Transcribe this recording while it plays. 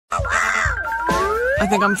I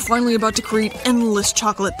think I'm finally about to create endless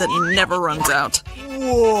chocolate that never runs out.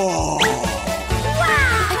 Whoa!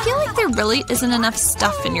 I feel like there really isn't enough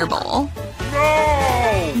stuff in your bowl.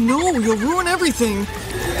 No! No, you'll ruin everything.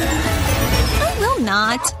 I will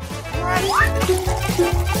not.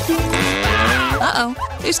 Uh-oh,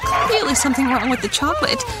 there's clearly something wrong with the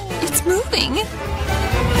chocolate. It's moving.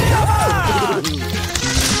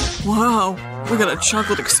 Wow, we got a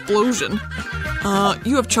chocolate explosion.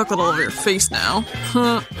 You have chocolate all over your face now.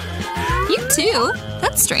 Huh. You too?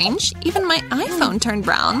 That's strange. Even my iPhone turned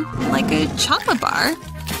brown, like a chocolate bar.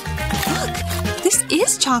 Look, this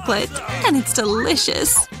is chocolate, and it's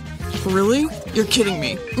delicious. Really? You're kidding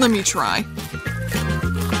me. Let me try.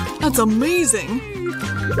 That's amazing!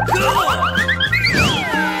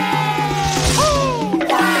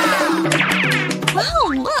 Wow,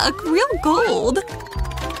 look, real gold.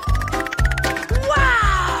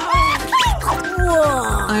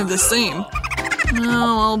 I have the same.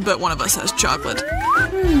 No, I'll bet one of us has chocolate.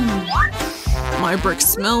 My brick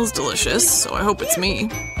smells delicious, so I hope it's me.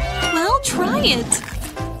 Well, try it.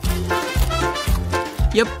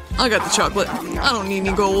 Yep, I got the chocolate. I don't need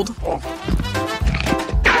any gold.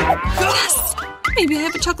 Yes! Maybe I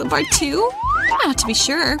have a chocolate bar too? I have to be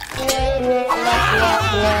sure.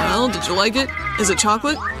 Well, did you like it? Is it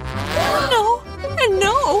chocolate? No, and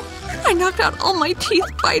no! I knocked out all my teeth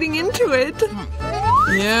biting into it.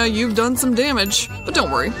 Yeah, you've done some damage. But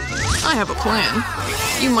don't worry, I have a plan.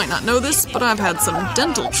 You might not know this, but I've had some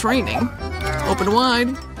dental training. Open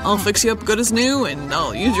wide, I'll fix you up good as new, and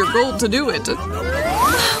I'll use your gold to do it.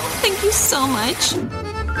 Thank you so much.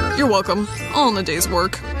 You're welcome. All in a day's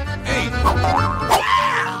work.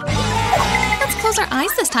 Let's close our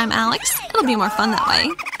eyes this time, Alex. It'll be more fun that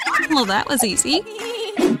way. Well, that was easy.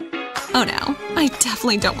 Oh no, I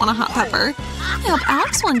definitely don't want a hot pepper. I hope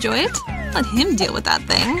Alex will enjoy it. Let him deal with that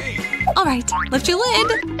thing. Alright, lift your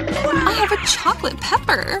lid. I have a chocolate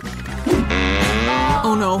pepper.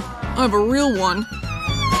 Oh no, I have a real one.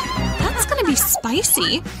 That's gonna be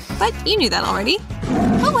spicy. But you knew that already.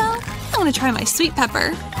 Oh well, I want to try my sweet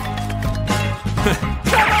pepper.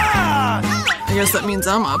 I guess that means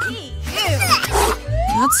I'm up.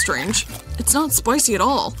 That's strange. It's not spicy at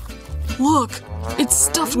all. Look, it's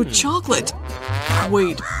stuffed with chocolate.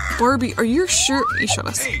 Wait, Barbie, are you sure? You shut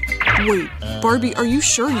us. Wait, Barbie, are you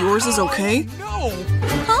sure yours is okay?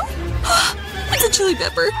 Huh? It's a chili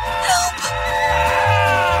pepper. Help!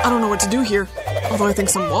 I don't know what to do here. Although I think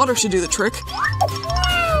some water should do the trick.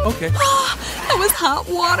 Okay. That was hot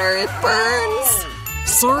water. It burns.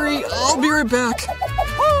 Sorry, I'll be right back.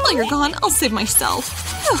 While you're gone, I'll save myself.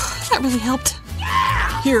 That really helped.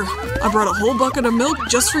 Here, I brought a whole bucket of milk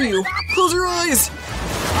just for you. Close your eyes.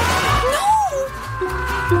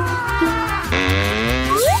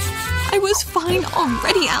 I was fine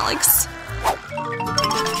already, Alex.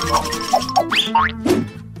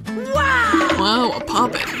 Wow, a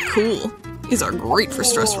poppet. Cool. These are great for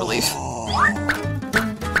stress relief.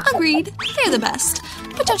 Agreed. They're the best.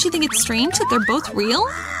 But don't you think it's strange that they're both real?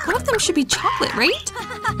 One of them should be chocolate, right?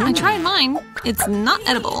 I tried mine. It's not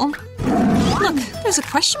edible. Look, there's a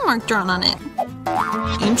question mark drawn on it.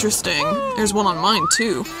 Interesting. There's one on mine,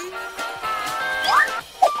 too.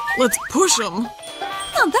 Let's push them.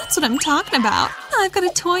 Oh, that's what I'm talking about. I've got a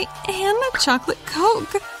toy and a chocolate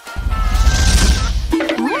Coke.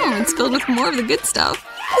 It's filled with more of the good stuff.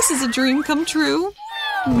 This is a dream come true.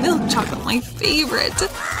 Milk chocolate, my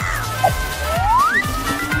favorite.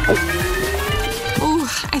 Oh,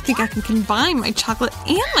 I think I can combine my chocolate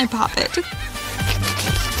and my Poppet.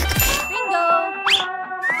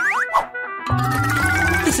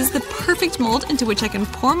 This is the perfect mold into which I can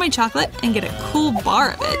pour my chocolate and get a cool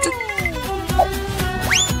bar of it.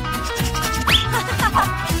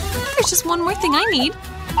 There's just one more thing I need.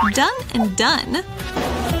 Done and done.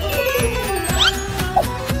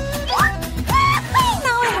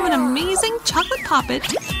 Now I have an amazing chocolate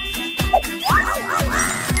Poppet.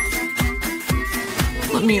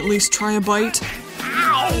 Let me at least try a bite.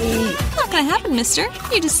 Not gonna happen, mister.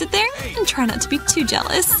 You just sit there and try not to be too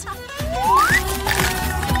jealous.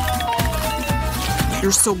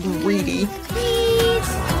 You're so greedy.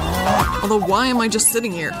 Although why am I just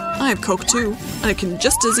sitting here? I have Coke too, and it can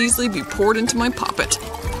just as easily be poured into my Poppet.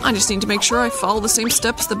 I just need to make sure I follow the same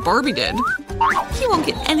steps that Barbie did. You won't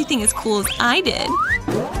get anything as cool as I did.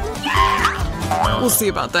 We'll see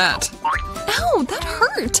about that. Ow, that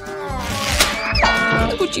hurt.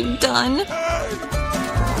 Look what you've done.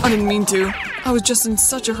 I didn't mean to. I was just in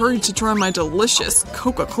such a hurry to try my delicious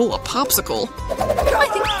Coca-Cola popsicle. I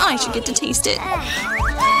think I should get to taste it.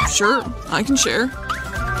 Sure, I can share.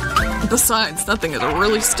 Besides, that thing is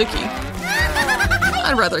really sticky.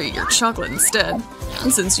 I'd rather eat your chocolate instead.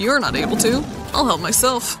 And since you're not able to, I'll help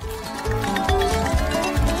myself.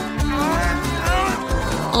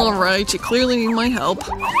 Alright, you clearly need my help.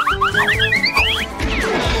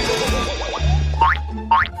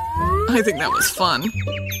 I think that was fun.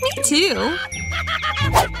 Me too.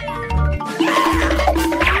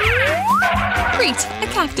 Great, a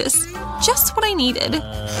cactus. Just what I needed.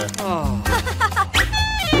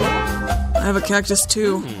 I have a cactus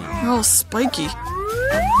too. They're all spiky.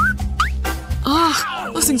 Ah,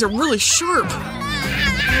 those things are really sharp.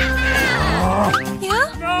 Yeah?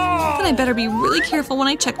 Then I better be really careful when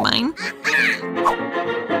I check mine.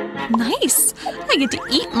 Nice! I get to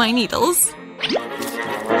eat my needles.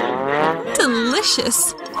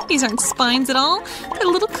 Delicious! These aren't spines at all. They're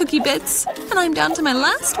little cookie bits. And I'm down to my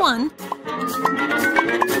last one.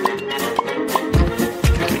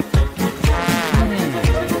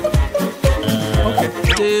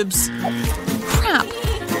 Dibs. Crap!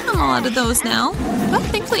 I'm all out of those now. But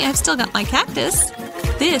thankfully I've still got my cactus.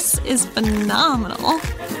 This is phenomenal.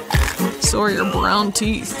 So are your brown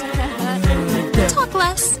teeth. Talk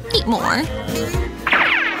less, eat more.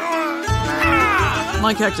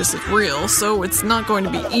 My cactus is real, so it's not going to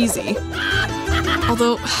be easy.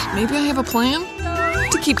 Although, maybe I have a plan?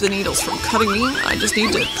 To keep the needles from cutting me, I just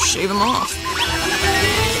need to shave them off.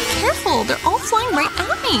 Careful, they're all flying right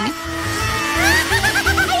at me.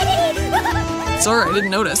 Sorry, I didn't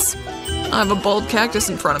notice. I have a bald cactus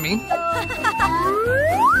in front of me.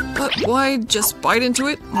 But why just bite into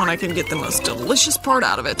it when I can get the most delicious part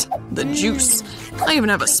out of it? The juice. I even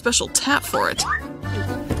have a special tap for it.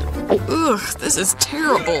 Ugh, this is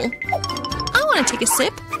terrible. I want to take a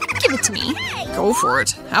sip. Give it to me. Go for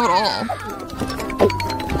it. Have it all.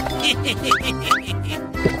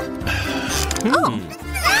 Oh.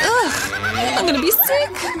 Ugh. I'm gonna be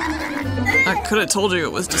sick. I could have told you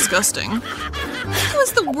it was disgusting. It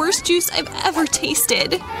was the worst juice I've ever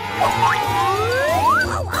tasted.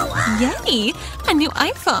 Yay! A new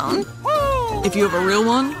iPhone. If you have a real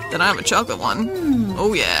one, then I have a chocolate one.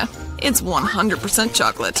 Oh yeah, it's 100%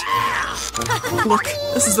 chocolate. Look,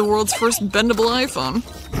 this is the world's first bendable iPhone.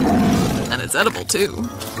 And it's edible too.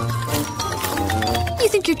 You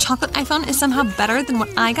think your chocolate iPhone is somehow better than what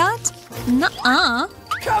I got? Nuh-uh.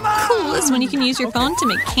 Cool is when you can use your phone to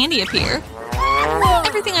make candy appear.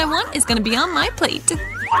 Everything I want is gonna be on my plate.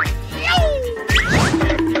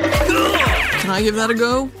 Can I give that a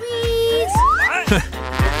go?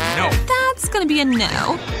 No. That's gonna be a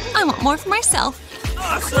no. I want more for myself.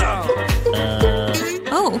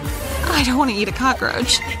 Oh, I don't want to eat a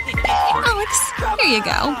cockroach. Alex, here you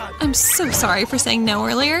go. I'm so sorry for saying no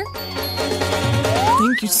earlier.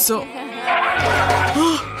 Thank you so...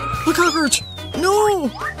 A cockroach! No!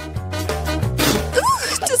 Ooh,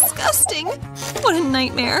 disgusting. What a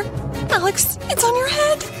nightmare. Alex, it's on your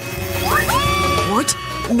head. What?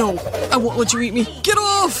 No, I won't let you eat me. Get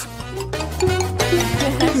off!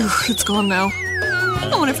 Ugh, it's gone now.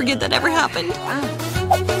 I want to forget that ever happened.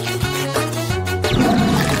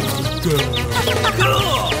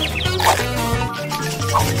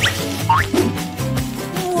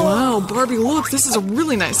 Wow, Barbie, look, this is a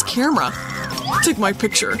really nice camera. Take my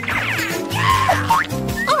picture.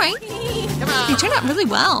 All right. You turned out really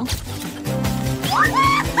well.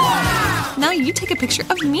 Now you take a picture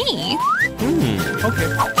of me. Okay.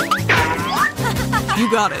 You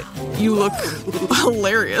got it. You look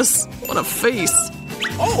hilarious. What a face.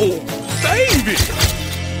 Oh, baby!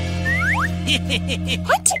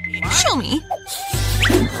 What? Show me.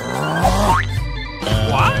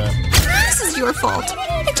 What? This is your fault.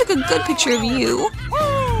 I took a good picture of you.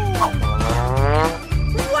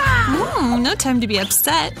 No time to be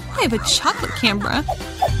upset. I have a chocolate camera.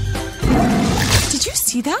 Did you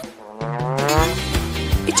see that?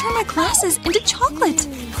 It turned my glasses into chocolate.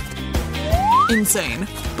 Insane,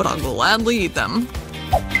 but I'll gladly eat them.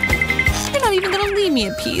 You're not even gonna leave me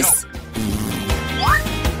a piece.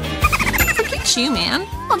 Forget you, man.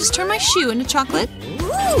 I'll just turn my shoe into chocolate.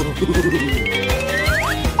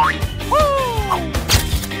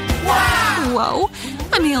 Whoa,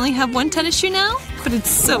 I may only have one tennis shoe now, but it's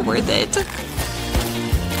so worth it.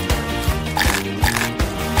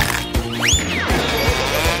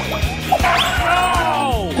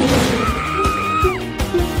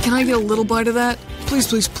 Can I get a little bite of that? Please,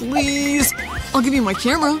 please, please. I'll give you my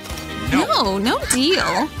camera. No, no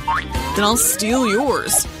deal. Then I'll steal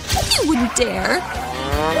yours. You wouldn't dare.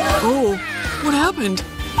 Oh, what happened?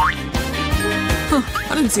 Huh,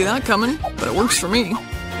 I didn't see that coming, but it works for me.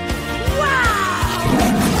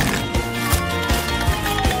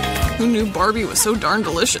 Who knew Barbie was so darn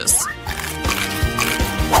delicious?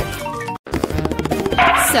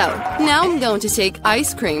 So, now I'm going to take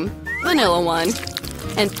ice cream. Vanilla one.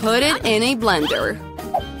 and put it in a blender.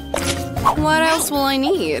 What else will I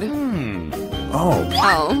need?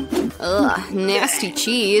 Oh, nasty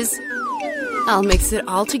cheese. I'll mix it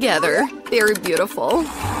all together. Very beautiful.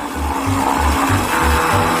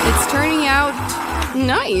 It's turning out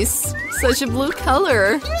nice. Such a blue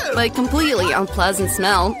color, but completely unpleasant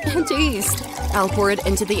smell and taste. I'll pour it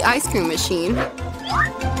into the ice cream machine.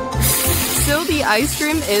 So the ice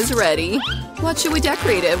cream is ready. What should we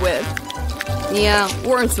decorate it with? Yeah,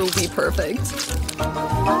 worms will be perfect.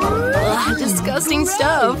 Ugh, disgusting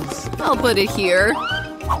stuff. I'll put it here.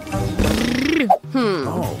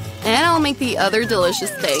 And I'll make the other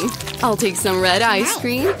delicious thing. I'll take some red ice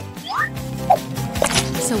cream.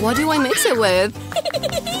 So what do I mix it with?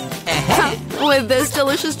 With this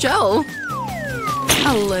delicious gel.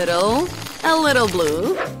 A little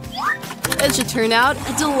blue. It should turn out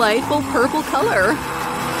a delightful purple color.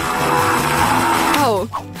 Oh,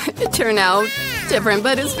 it turned out different,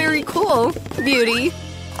 but it's very cool. Beauty.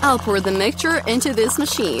 I'll pour the mixture into this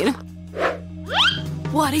machine.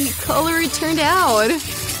 What a color it turned out!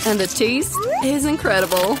 And the taste is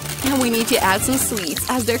incredible. And we need to add some sweets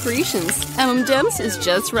as decorations. M&M's is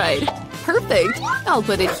just right. Perfect. I'll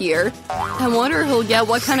put it here. I wonder who'll get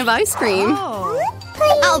what kind of ice cream.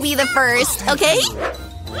 I'll be the first, okay?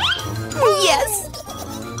 Yes!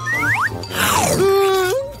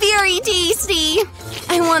 Very tasty!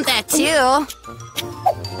 I want that too!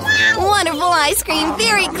 Wonderful ice cream,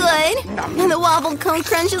 very good! And the waffle cone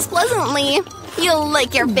crunches pleasantly. You'll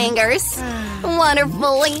lick your fingers.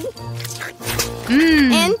 Wonderfully.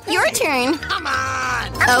 And your turn. Come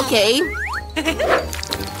on! Okay.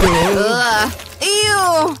 Ugh.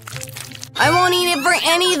 Ew! I won't eat it for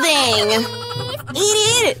anything!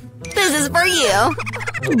 Eat it! This is for you!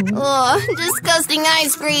 Ugh, disgusting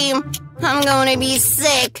ice cream! I'm going to be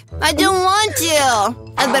sick! I don't want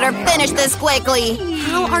to! I better finish this quickly!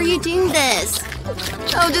 How are you doing this?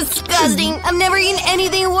 Oh, disgusting! I've never eaten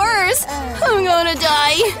anything worse! I'm gonna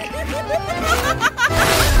die!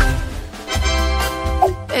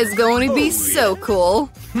 It's going to be so cool.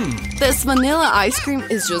 This vanilla ice cream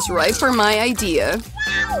is just right for my idea.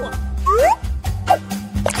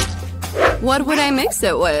 What would I mix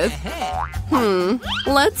it with?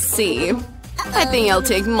 Let's see. I think I'll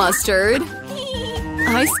take mustard.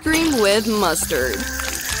 Ice cream with mustard.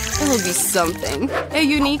 It'll be something. A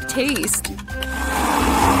unique taste.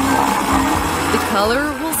 The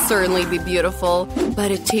color will certainly be beautiful, but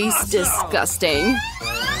it tastes disgusting.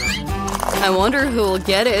 I wonder who will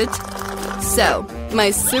get it. So, my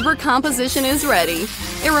super composition is ready.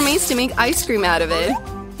 It remains to make ice cream out of it.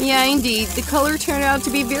 Yeah, indeed, the color turned out to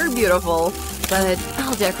be very beautiful. But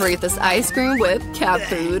I'll decorate this ice cream with cat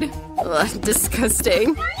food. Ugh,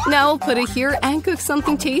 disgusting. Now I'll put it here and cook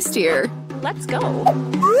something tastier. Let's go.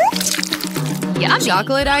 Yummy.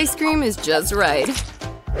 Chocolate ice cream is just right.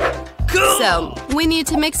 So, we need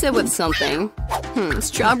to mix it with something.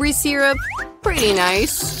 Strawberry syrup, pretty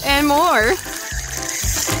nice, and more.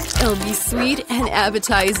 It'll be sweet and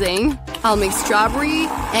appetizing. I'll make strawberry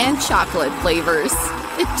and chocolate flavors.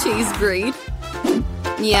 It tastes great.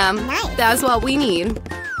 Yeah, that's what we need.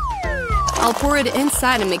 I'll pour it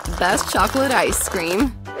inside and make the best chocolate ice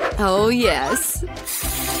cream. Oh yes.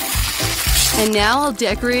 And now I'll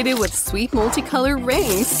decorate it with sweet multicolored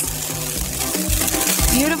rings.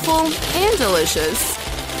 Beautiful and delicious.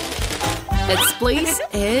 Its place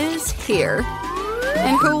is here.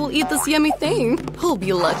 And who will eat this yummy thing? Who'll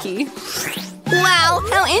be lucky? Wow,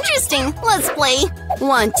 how interesting! Let's play.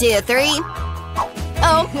 1, 2, 3.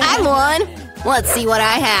 Oh, I won! Let's see what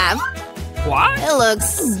I have. What? It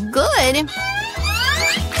looks good.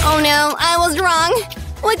 Oh no, I was wrong.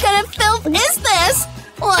 What kind of filth is this?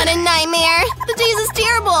 What a nightmare. The taste is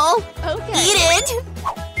terrible. Okay. Eat it.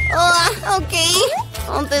 Okay.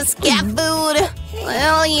 Oh, this cat food.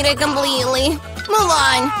 I'll eat it completely. Move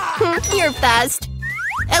on. You're fast.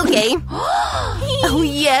 Okay. Oh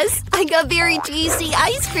yes, I got very tasty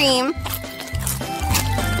ice cream.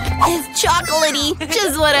 It's chocolatey,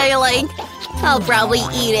 just what I like. I'll probably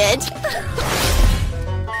eat it.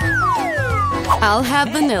 I'll have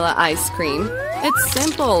vanilla ice cream. It's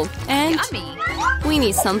simple, and we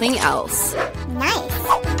need something else. Nice.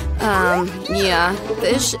 Yeah,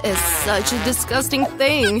 fish is such a disgusting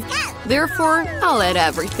thing. Therefore, I'll add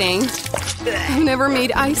everything. I've never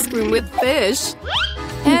made ice cream with fish.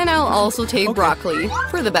 And I'll also take broccoli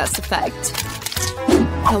for the best effect.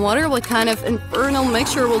 I wonder what kind of infernal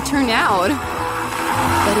mixture will turn out.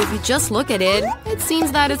 But if you just look at it, it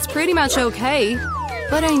seems that it's pretty much okay.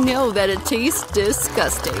 But I know that it tastes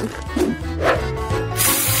disgusting.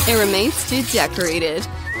 It remains to decorate it.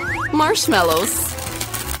 Marshmallows.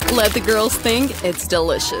 Let the girls think it's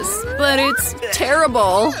delicious, but it's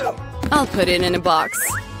terrible. I'll put it in a box.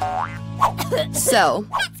 So,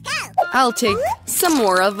 I'll take some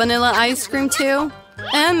more of vanilla ice cream too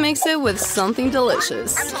and mix it with something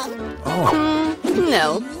delicious.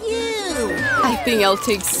 No. I think I'll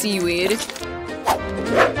take seaweed.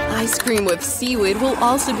 Ice cream with seaweed will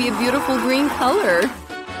also be a beautiful green color.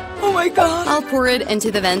 Oh my god! I'll pour it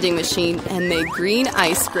into the vending machine and make green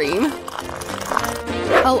ice cream.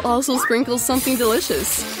 I'll also sprinkle something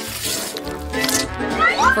delicious.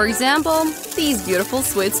 For example, these beautiful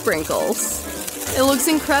sweet sprinkles. It looks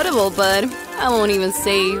incredible, but I won't even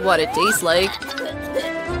say what it tastes like.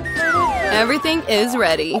 Everything is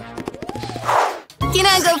ready. Can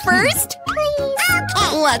I go first?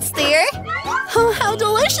 What's there? Oh, how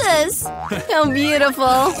delicious! How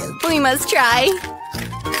beautiful! We must try.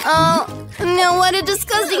 Oh, no, what a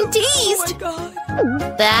disgusting taste!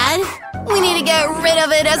 Bad? We need to get rid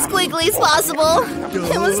of it as quickly as possible.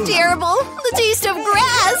 It was terrible. The taste of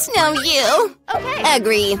grass. Now you.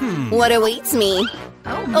 Agree. What awaits me?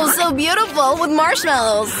 Oh, so beautiful with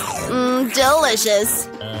marshmallows. Delicious.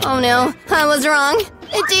 Oh no, I was wrong.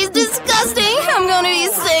 It tastes disgusting. I'm going to be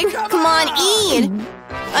sick. Come on, eat.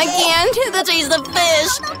 I can't. The taste of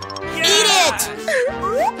fish. Eat it.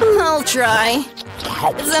 I'll try.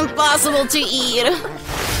 It's impossible to eat.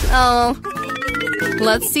 Oh.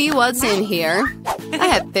 Let's see what's in here. I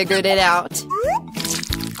have figured it out.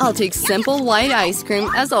 I'll take simple white ice cream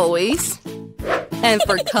as always. And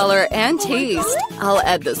for color and taste, I'll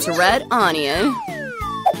add this red onion.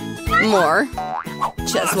 More.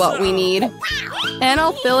 Just what we need. And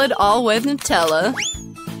I'll fill it all with Nutella.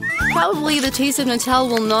 Probably the taste of Nutella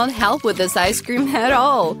will not help with this ice cream at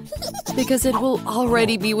all, because it will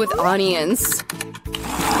already be with onions.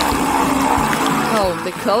 Oh,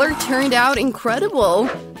 the color turned out incredible.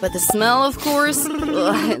 But the smell, of course,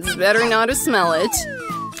 it's better not to smell it.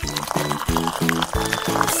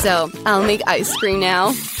 So, I'll make ice cream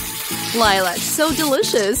now. Lilac, so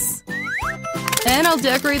delicious. And I'll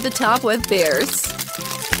decorate the top with bears.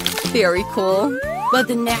 Very cool. But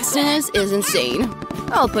the nastiness is insane.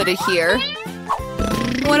 I'll put it here.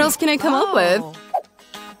 What else can I come up with?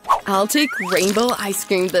 I'll take rainbow ice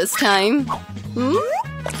cream this time.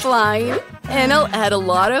 Fine. And I'll add a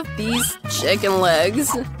lot of these chicken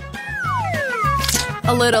legs.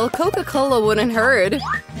 A little Coca-Cola wouldn't hurt.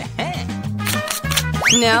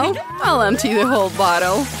 Now, I'll empty the whole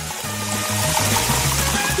bottle.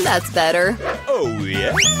 That's better. Oh,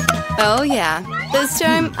 yeah? Oh, yeah. This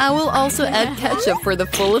time, I will also add ketchup for the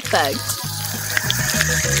full effect.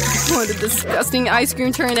 What a disgusting ice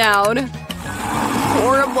cream turned out.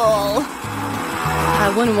 Horrible.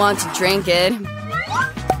 I wouldn't want to drink it.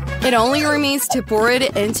 It only remains to pour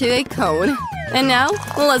it into a cone. And now,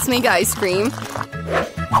 let's make ice cream.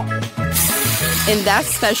 In that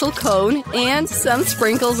special cone, and some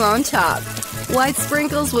sprinkles on top. White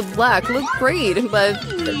sprinkles with black look great, but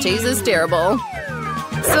the taste is terrible.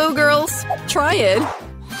 So girls, try it.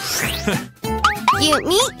 Me.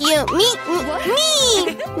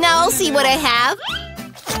 Now I'll see what I have.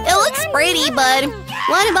 It looks pretty, but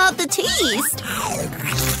what about the taste?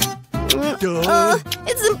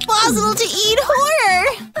 It's impossible to eat. Horror!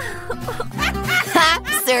 Ha!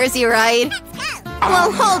 Serves you right.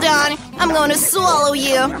 Well, hold on. I'm going to swallow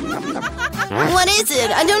you. What is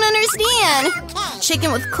it? I don't understand.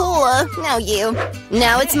 Chicken with cola. Now you.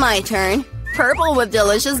 Now it's my turn. Purple with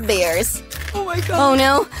delicious bears. Oh my god. Oh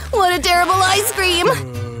no. What a terrible ice cream.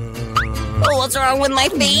 Oh, what's wrong with my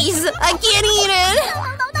face? I can't eat it.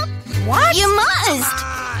 What? You must.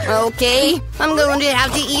 Okay. I'm going to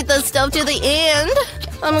have to eat this stuff to the end.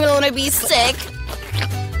 I'm going to be sick.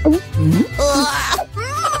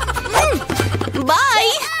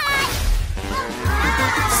 Bye.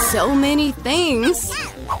 So many things.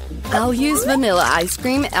 I'll use vanilla ice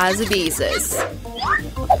cream as a basis.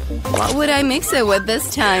 What would I mix it with this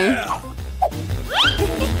time?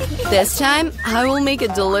 This time, I will make a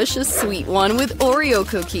delicious sweet one with Oreo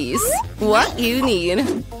cookies. What you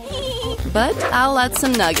need. But I'll add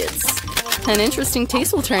some nuggets. An interesting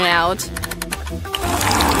taste will turn out.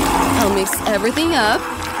 I'll mix everything up.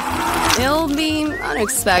 It'll be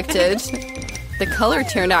unexpected. The color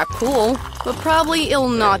turned out cool, but probably it'll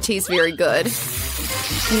not taste very good.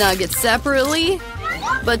 Nuggets separately,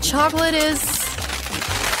 but chocolate is...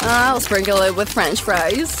 I'll sprinkle it with French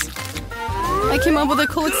fries. I came up with a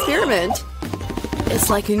cool experiment. It's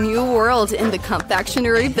like a new world in the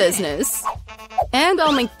confectionery business. And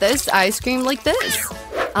I'll make this ice cream like this.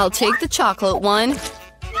 I'll take the chocolate one.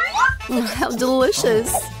 How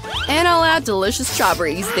delicious. And I'll add delicious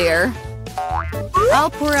strawberries there. I'll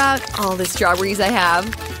pour out all the strawberries I have.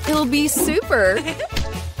 It'll be super.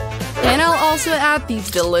 And I'll also add these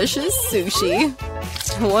delicious sushi.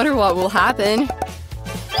 I wonder what will happen.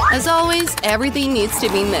 As always, everything needs to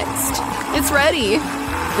be mixed. It's ready.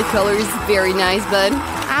 The color is very nice, but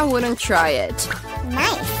I wouldn't try it.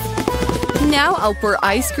 Nice. Now I'll pour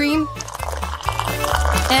ice cream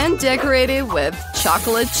and decorate it with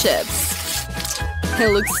chocolate chips.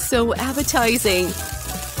 It looks so appetizing.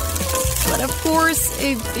 But of course,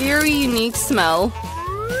 a very unique smell.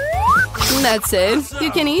 That's it.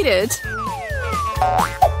 You can eat it.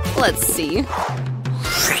 Let's see.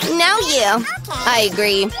 Now you. I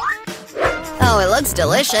agree. Oh, it looks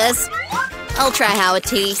delicious. I'll try how it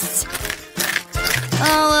tastes.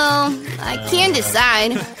 Oh, well, I can't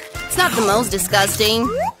decide. It's not the most disgusting.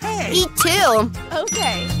 Eat too.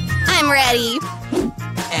 Okay. I'm ready.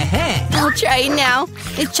 I'll try it now.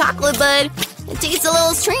 It's chocolate, but it tastes a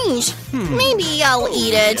little strange. Maybe I'll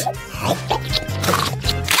eat it.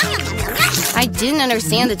 I didn't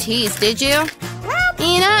understand the taste, did you?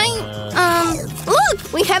 And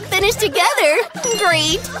look, we have finished together.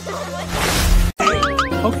 Great.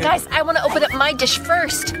 Okay. Guys, I want to open up my dish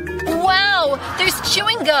first. Wow, there's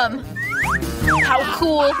chewing gum. How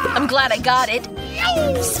cool. I'm glad I got it.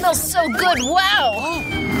 Smells so good. Wow.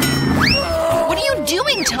 What are you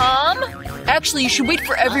doing, Tom? Actually, you should wait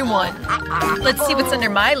for everyone. Let's see what's under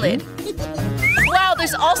my lid. Wow,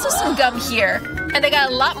 there's also some gum here. And I got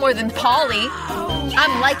a lot more than Polly.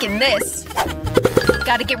 I'm liking this.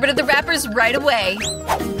 Gotta get rid of the wrappers right away.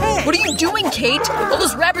 What are you doing, Kate? All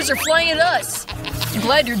those wrappers are flying at us. I'm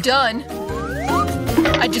glad you're done.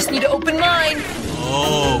 I just need to open mine.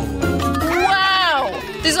 Wow!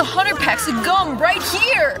 There's 100 packs of gum right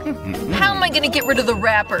here. How am I gonna get rid of the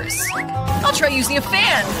wrappers? I'll try using a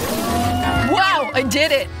fan. Wow, I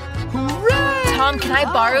did it. Tom, can I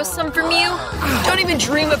borrow some from you? Don't even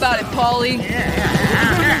dream about it, Polly.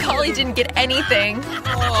 Polly didn't get anything.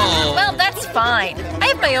 Well, that's fine. I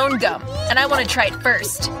have my own gum, and I want to try it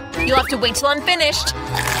first. You'll have to wait till I'm finished.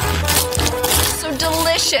 So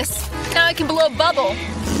delicious. Now I can blow a bubble.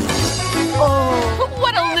 Oh,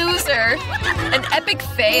 what a loser. An epic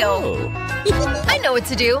fail. I know what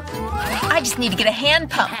to do. I just need to get a hand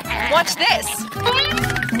pump. Watch this.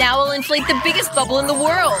 Now I'll inflate the biggest bubble in the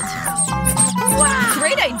world. Wow,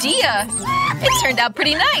 great idea. It turned out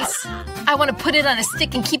pretty nice. I want to put it on a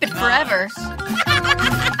stick and keep it forever.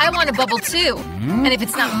 I want a bubble too. And if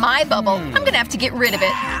it's not my bubble, I'm gonna have to get rid of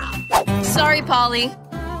it. Sorry, Polly.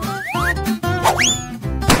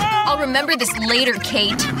 I'll remember this later,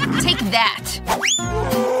 Kate. Take that.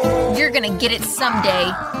 You're gonna get it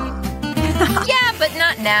someday. Yeah, but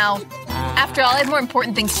not now. After all, I have more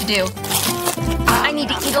important things to do. I need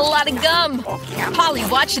to eat a lot of gum. Polly,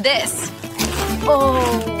 watch this.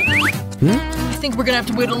 Oh. I think we're gonna have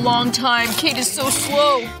to wait a long time. Kate is so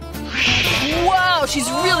slow. Wow, she's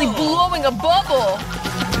really blowing a bubble.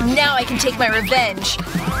 Now I can take my revenge.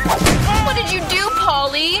 What did you do,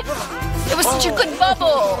 Polly? It was such a good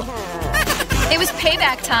bubble. It was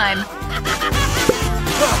payback time.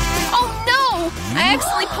 Oh no! I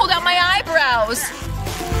accidentally pulled out my eyebrows.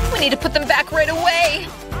 We need to put them back right away.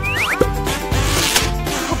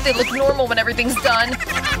 Hope they look normal when everything's done.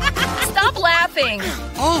 Stop laughing.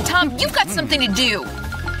 Tom, you've got something to do.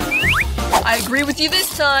 I agree with you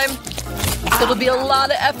this time. It'll be a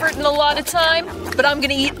lot of effort and a lot of time, but I'm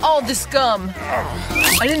gonna eat all this gum.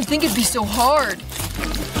 I didn't think it'd be so hard.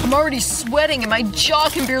 I'm already sweating and my jaw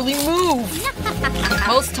can barely move.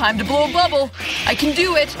 Well, it's time to blow a bubble. I can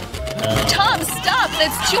do it. Tom, stop!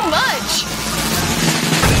 That's too much!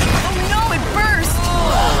 Oh no, it burst!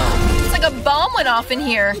 It's like a bomb went off in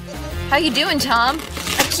here. How you doing, Tom?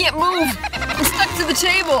 I can't move. I'm stuck to the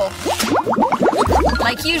table.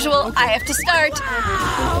 Like usual, I have to start.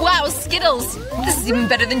 Wow, Skittles! This is even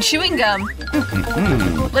better than chewing gum.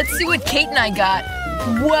 Let's see what Kate and I got.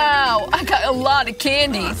 Wow, I got a lot of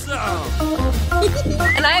candy.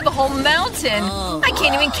 And I have a whole mountain. I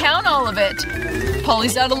can't even count all of it.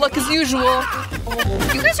 Polly's out of luck as usual.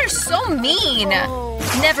 You guys are so mean.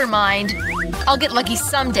 Never mind. I'll get lucky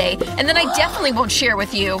someday, and then I definitely won't share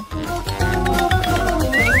with you.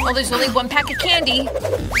 Well, there's only one pack of candy.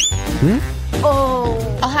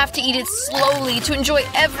 Oh, I'll have to eat it slowly to enjoy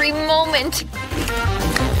every moment.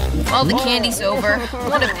 Well, the candy's over.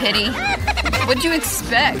 What a pity. What'd you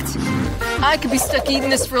expect? I could be stuck eating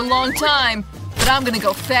this for a long time, but I'm gonna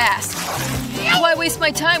go fast. Why waste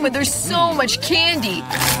my time when there's so much candy?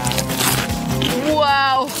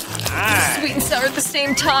 Wow. Sweet and sour at the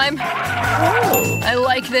same time. I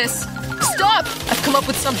like this. Stop! I've come up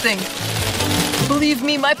with something. Believe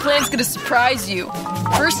me, my plan's gonna surprise you.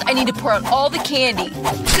 First, I need to pour out all the candy.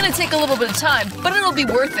 It's gonna take a little bit of time, but it'll be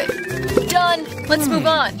worth it. Done! Let's move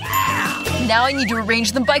on. Now I need to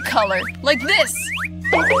arrange them by color, like this.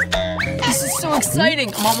 This is so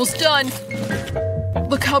exciting. I'm almost done.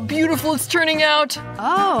 Look how beautiful it's turning out.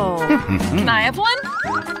 Oh. Can I have one?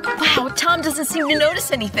 Wow, Tom doesn't seem to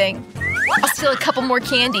notice anything. I'll steal a couple more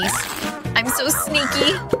candies. I'm so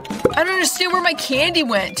sneaky. I don't understand where my candy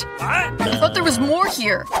went. I thought there was more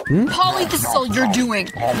here. Polly, this is all you're doing.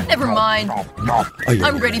 Never mind.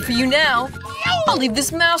 I'm ready for you now. I'll leave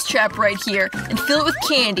this mousetrap right here and fill it with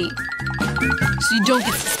candy. So you don't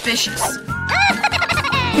get suspicious.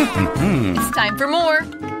 It's time for more.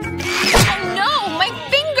 Oh no, my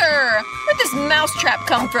finger! Where'd this mousetrap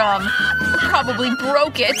come from? Probably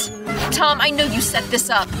broke it. Tom, I know you set this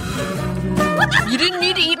up. You didn't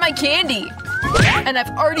need to eat my candy. And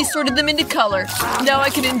I've already sorted them into color. Now I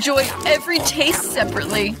can enjoy every taste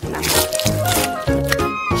separately.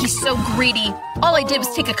 He's so greedy. All I did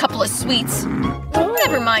was take a couple of sweets.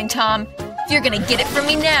 Never mind, Tom. You're gonna get it from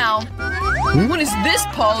me now. What is this,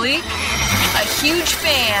 Polly? A huge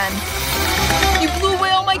fan. You blew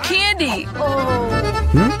away all my candy.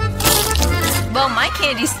 Well, my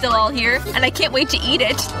candy's still all here, and I can't wait to eat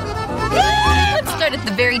it. Let's start at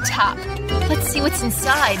the very top. Let's see what's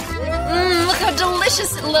inside. Look how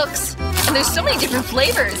delicious it looks. And there's so many different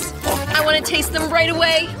flavors. I want to taste them right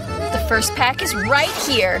away. The first pack is right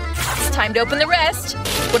here. It's time to open the rest.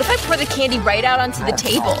 What if I pour the candy right out onto the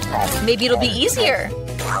table? Maybe it'll be easier.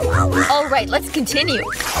 All right, let's continue.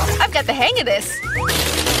 I've got the hang of this.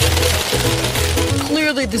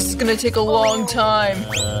 Clearly this is gonna take a long time.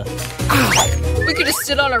 We could just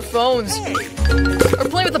sit on our phones. Or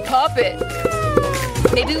play with a puppet.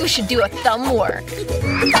 Maybe we should do a thumb war.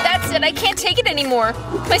 That's it, I can't take it anymore.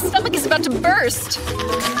 My stomach is about to burst.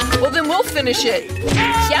 Well, then we'll finish it.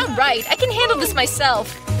 Yeah, right, I can handle this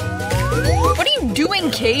myself. What are you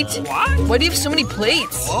doing, Kate? Why do you have so many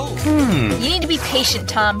plates? You need to be patient,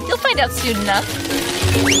 Tom. You'll find out soon enough.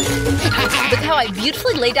 Look how I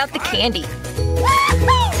beautifully laid out the candy.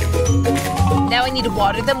 Now I need to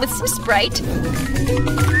water them with some Sprite.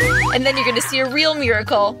 And then you're gonna see a real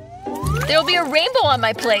miracle. There'll be a rainbow on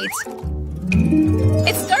my plate.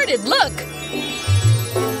 It started, look!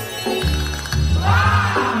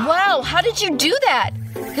 Wow, how did you do that?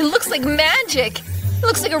 It looks like magic. It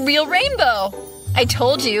looks like a real rainbow. I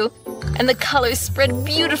told you. And the colors spread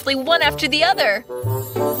beautifully one after the other.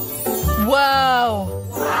 Wow.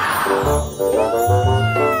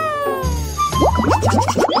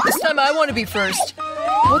 This time I want to be first.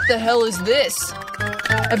 What the hell is this?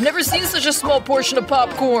 I've never seen such a small portion of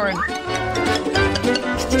popcorn.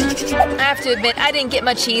 I have to admit, I didn't get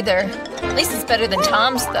much either. At least it's better than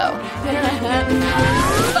Tom's, though.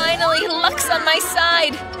 Finally, luck's on my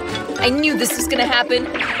side. I knew this was gonna happen.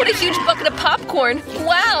 What a huge bucket of popcorn.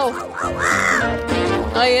 Wow.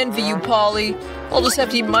 I envy you, Polly. I'll just have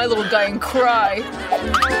to eat my little guy and cry.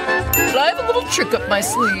 But I have a little trick up my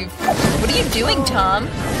sleeve. What are you doing, Tom?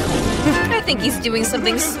 I think he's doing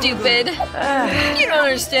something stupid. You don't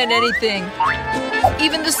understand anything.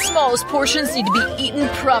 Even the smallest portions need to be eaten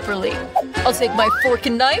properly. I'll take my fork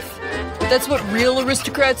and knife. That's what real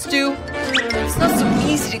aristocrats do. It's not so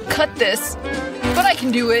easy to cut this, but I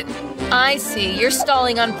can do it. I see. You're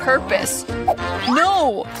stalling on purpose.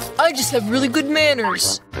 No! I just have really good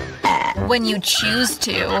manners. When you choose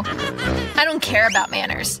to. I don't care about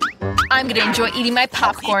manners. I'm gonna enjoy eating my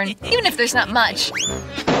popcorn, even if there's not much.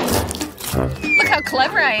 Look how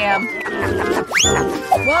clever I am.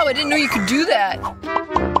 Wow, I didn't know you could do that.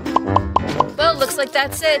 Well, looks like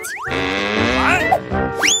that's it.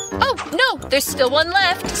 Oh, no, there's still one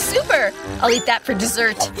left. Super! I'll eat that for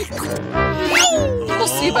dessert. We'll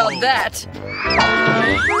see about that.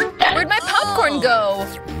 Where'd my popcorn go?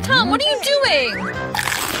 Tom, what are you doing?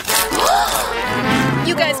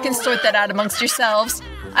 You guys can sort that out amongst yourselves.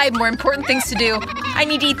 I have more important things to do. I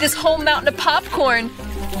need to eat this whole mountain of popcorn.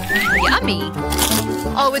 Yummy.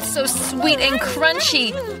 Oh, it's so sweet and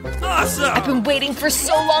crunchy. Awesome. I've been waiting for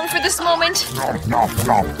so long for this moment.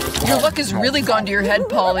 Your luck has really gone to your head,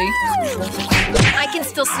 Polly. I can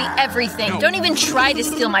still see everything. Don't even try to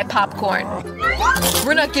steal my popcorn.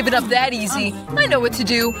 We're not giving up that easy. I know what to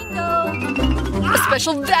do. A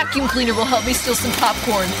special vacuum cleaner will help me steal some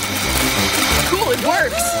popcorn. Cool, it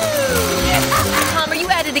works. Tom, are you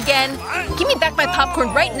at it again? Give me back my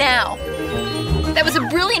popcorn right now. That was a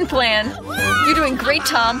brilliant plan. You're doing great,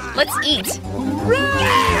 Tom. Let's eat.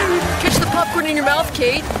 Catch the popcorn in your mouth,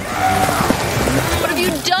 Kate. What have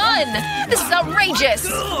you done? This is outrageous.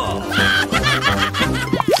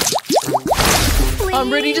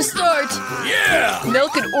 I'm ready to start. Yeah!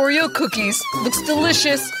 Milk and Oreo cookies. Looks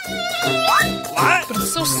delicious. What? But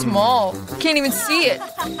it's so small. Can't even see it.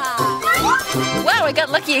 Wow, I got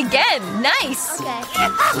lucky again. Nice.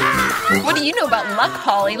 What do you know about luck,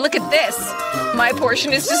 Polly? Look at this. My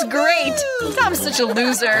portion is just great. I'm such a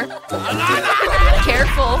loser.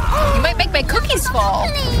 Careful. You might make my cookies fall.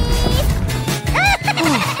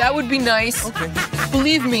 That would be nice.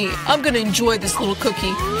 Believe me, I'm gonna enjoy this little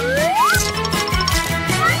cookie.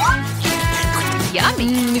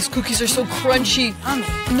 Yummy. These cookies are so crunchy.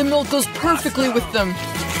 And the milk goes perfectly with them.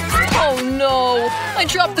 Oh no! I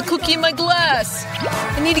dropped the cookie in my glass.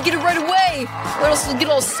 I need to get it right away, or else it'll get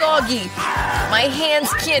all soggy. My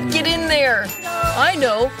hands can't get in there. I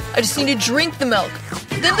know. I just need to drink the milk.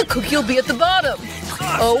 Then the cookie will be at the bottom.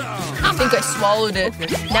 Oh, I think I swallowed it.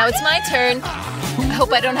 Now it's my turn. I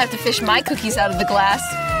hope I don't have to fish my cookies out of the glass.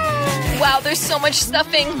 Wow, there's so much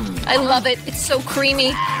stuffing. I love it. It's so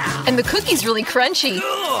creamy. And the cookie's really crunchy.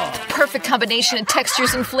 Perfect combination of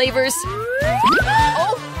textures and flavors.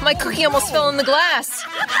 Oh, my cookie almost fell in the glass.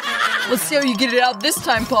 Let's see how you get it out this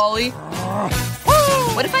time, Polly.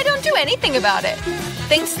 What if I don't do anything about it?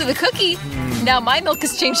 Thanks to the cookie, now my milk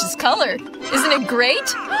has changed its color. Isn't it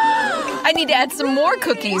great? I need to add some more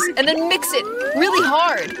cookies and then mix it really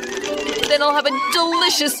hard. Then I'll have a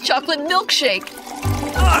delicious chocolate milkshake.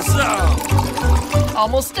 Awesome!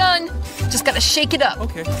 Almost done. Just gotta shake it up.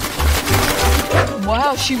 Okay.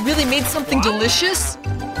 Wow, she really made something delicious?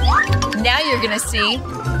 Now you're gonna see.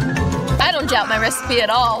 I don't doubt my recipe at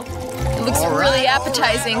all. It looks really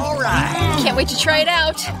appetizing. Can't wait to try it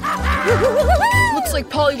out. Looks like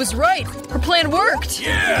Polly was right. Her plan worked.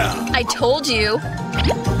 Yeah! I told you.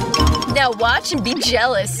 Now watch and be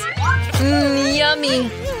jealous. Yummy.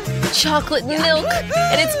 Chocolate milk,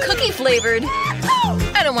 and it's cookie flavored.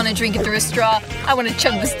 I don't want to drink it through a straw. I want to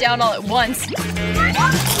chug this down all at once.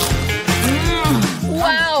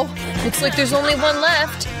 Wow, looks like there's only one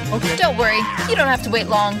left. Okay. Don't worry, you don't have to wait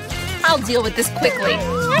long. I'll deal with this quickly.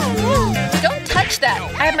 Don't touch that.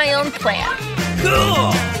 I have my own plan.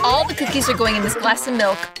 Cool! All the cookies are going in this glass of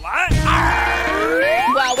milk. What?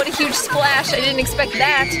 Wow, what a huge splash. I didn't expect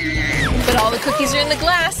that. But all the cookies are in the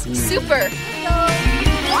glass. Super.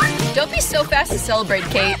 Don't be so fast to celebrate,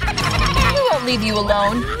 Kate. We won't leave you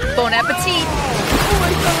alone. Bon appetit.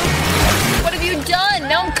 What have you done?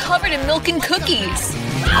 Now I'm covered in milk and cookies.